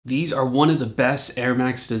These are one of the best Air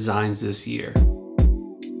Max designs this year.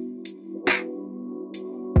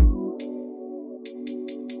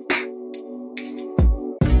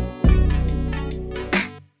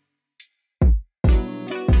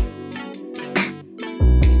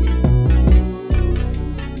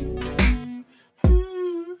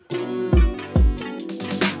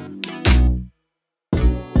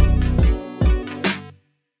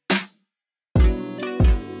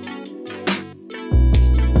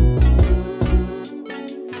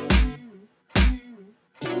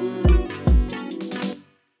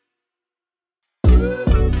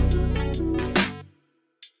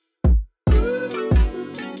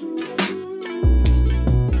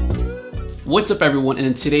 What's up everyone, and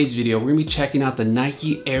in today's video we're going to be checking out the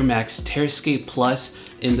Nike Air Max Terrascape Plus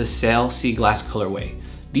in the Sail Sea Glass colorway.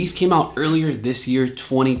 These came out earlier this year,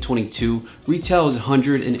 2022. Retail is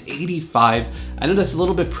 $185. I know that's a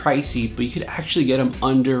little bit pricey, but you could actually get them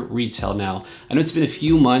under retail now. I know it's been a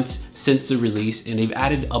few months since the release and they've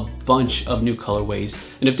added a bunch of new colorways.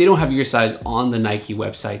 And if they don't have your size on the Nike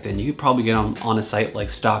website, then you could probably get them on a site like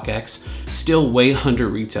StockX, still way under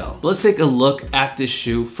retail. But let's take a look at this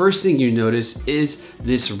shoe. First thing you notice is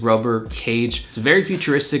this rubber cage. It's very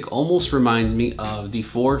futuristic, almost reminds me of the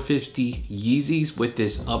 450 Yeezys with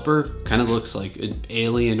this upper. Kind of looks like an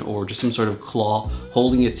alien or just some sort of claw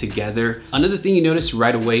holding it together. Another thing you notice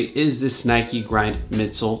right away is this Nike grind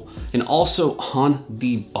midsole, and also on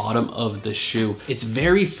the bottom of the shoe. It's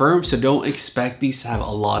very firm, so don't expect these to have a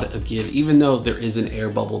lot of give, even though there is an air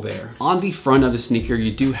bubble there. On the front of the sneaker,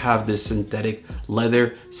 you do have this synthetic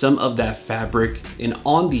leather, some of that fabric, and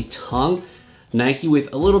on the tongue, Nike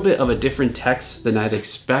with a little bit of a different text than I'd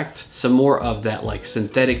expect. Some more of that like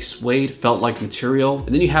synthetic suede felt-like material.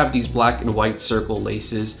 And then you have these black and white circle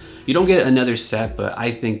laces. You don't get another set, but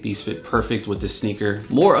I think these fit perfect with this sneaker.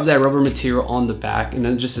 More of that rubber material on the back, and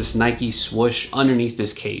then just this Nike swoosh underneath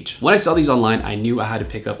this cage. When I saw these online, I knew I had to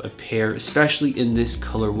pick up a pair, especially in this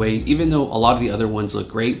colorway. Even though a lot of the other ones look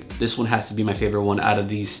great, this one has to be my favorite one out of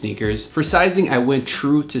these sneakers. For sizing, I went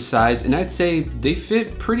true to size, and I'd say they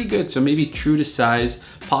fit pretty good. So maybe true to size,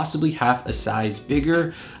 possibly half a size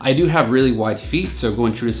bigger. I do have really wide feet, so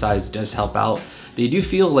going true to size does help out. They do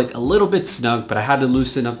feel like a little bit snug, but I had to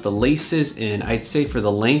loosen up the laces, and I'd say for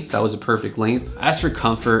the length, that was a perfect length. As for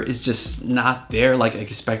comfort, it's just not there like I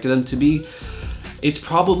expected them to be. It's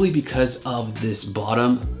probably because of this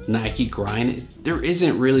bottom Nike grind. There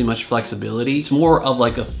isn't really much flexibility. It's more of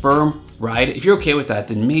like a firm ride. If you're okay with that,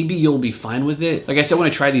 then maybe you'll be fine with it. Like I said, when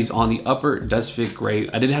I tried these on, the upper does fit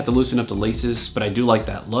great. I did have to loosen up the laces, but I do like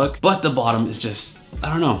that look. But the bottom is just, I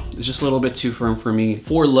don't know, it's just a little bit too firm for me.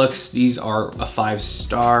 For looks, these are a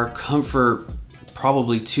 5-star. Comfort,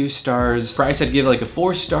 probably 2 stars. Price, I'd give like a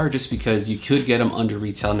 4-star just because you could get them under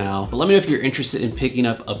retail now. But let me know if you're interested in picking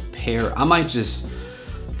up a pair. I might just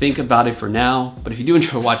think about it for now, but if you do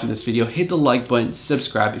enjoy watching this video, hit the like button,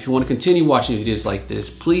 subscribe. If you want to continue watching videos like this,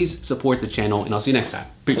 please support the channel, and I'll see you next time.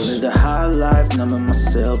 Peace. Live the high life, numbing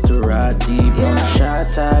myself to ride deep. On a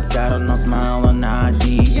shot top, got a no smile on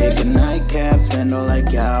ID. Take a nightcap, spend all I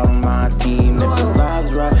got on my team. If the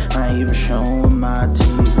vibes right, I ain't even showing my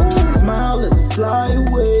teeth. Smile as I fly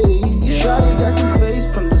away. Shawty got some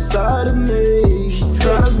face from the side of me. She's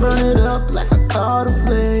trying to burn it up like I caught a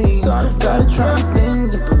flame. Gotta try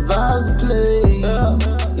things, improvise the play.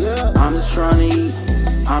 I'm just trying to eat,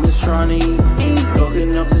 I'm just trying to eat.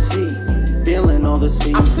 Looking up to see, feeling all the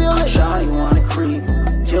sea. I feel it. Shawty wanna creep,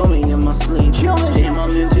 kill me in my sleep. Damn,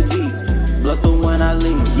 I'm in too deep, blessed but when I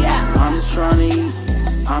leave. I'm just trying to eat,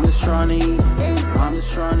 I'm just trying to eat. I'm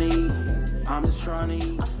just trying to eat, I'm just trying to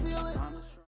eat.